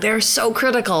skills. Like they're so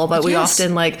critical, but we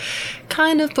often like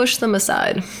kind of push them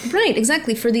aside. Right,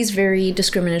 exactly, for these very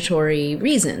discriminatory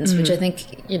reasons, which I think,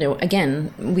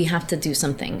 again, we have to do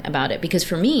something about it. Because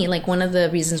for me, like one of the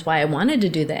reasons why I wanted to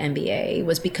do the MBA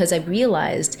was because I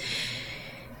realized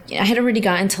I had already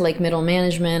gotten to like middle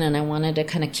management, and I wanted to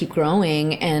kind of keep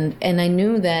growing. And I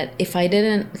knew that if I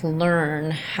didn't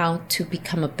learn how to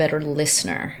become a better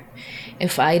listener,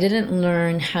 if I didn't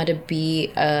learn how to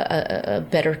be a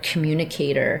better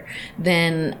communicator,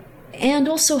 and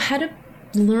also how to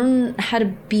learn how to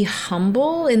be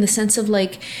humble in the sense of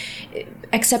like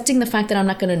accepting the fact that I'm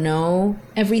not going to know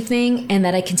everything and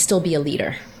that I can still be a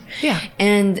leader. Yeah.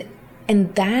 And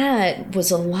that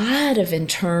was a lot of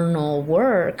internal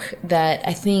work that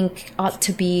I think ought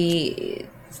to be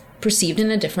perceived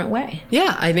in a different way.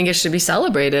 Yeah, I think it should be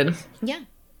celebrated. Yeah.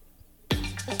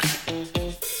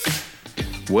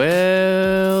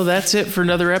 Well, that's it for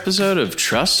another episode of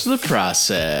Trust the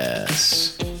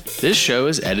Process. This show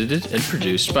is edited and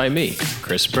produced by me,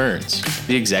 Chris Burns.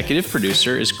 The executive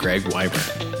producer is Greg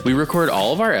Weimer. We record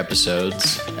all of our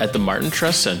episodes at the Martin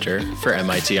Trust Center for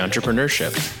MIT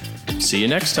Entrepreneurship. See you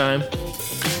next time.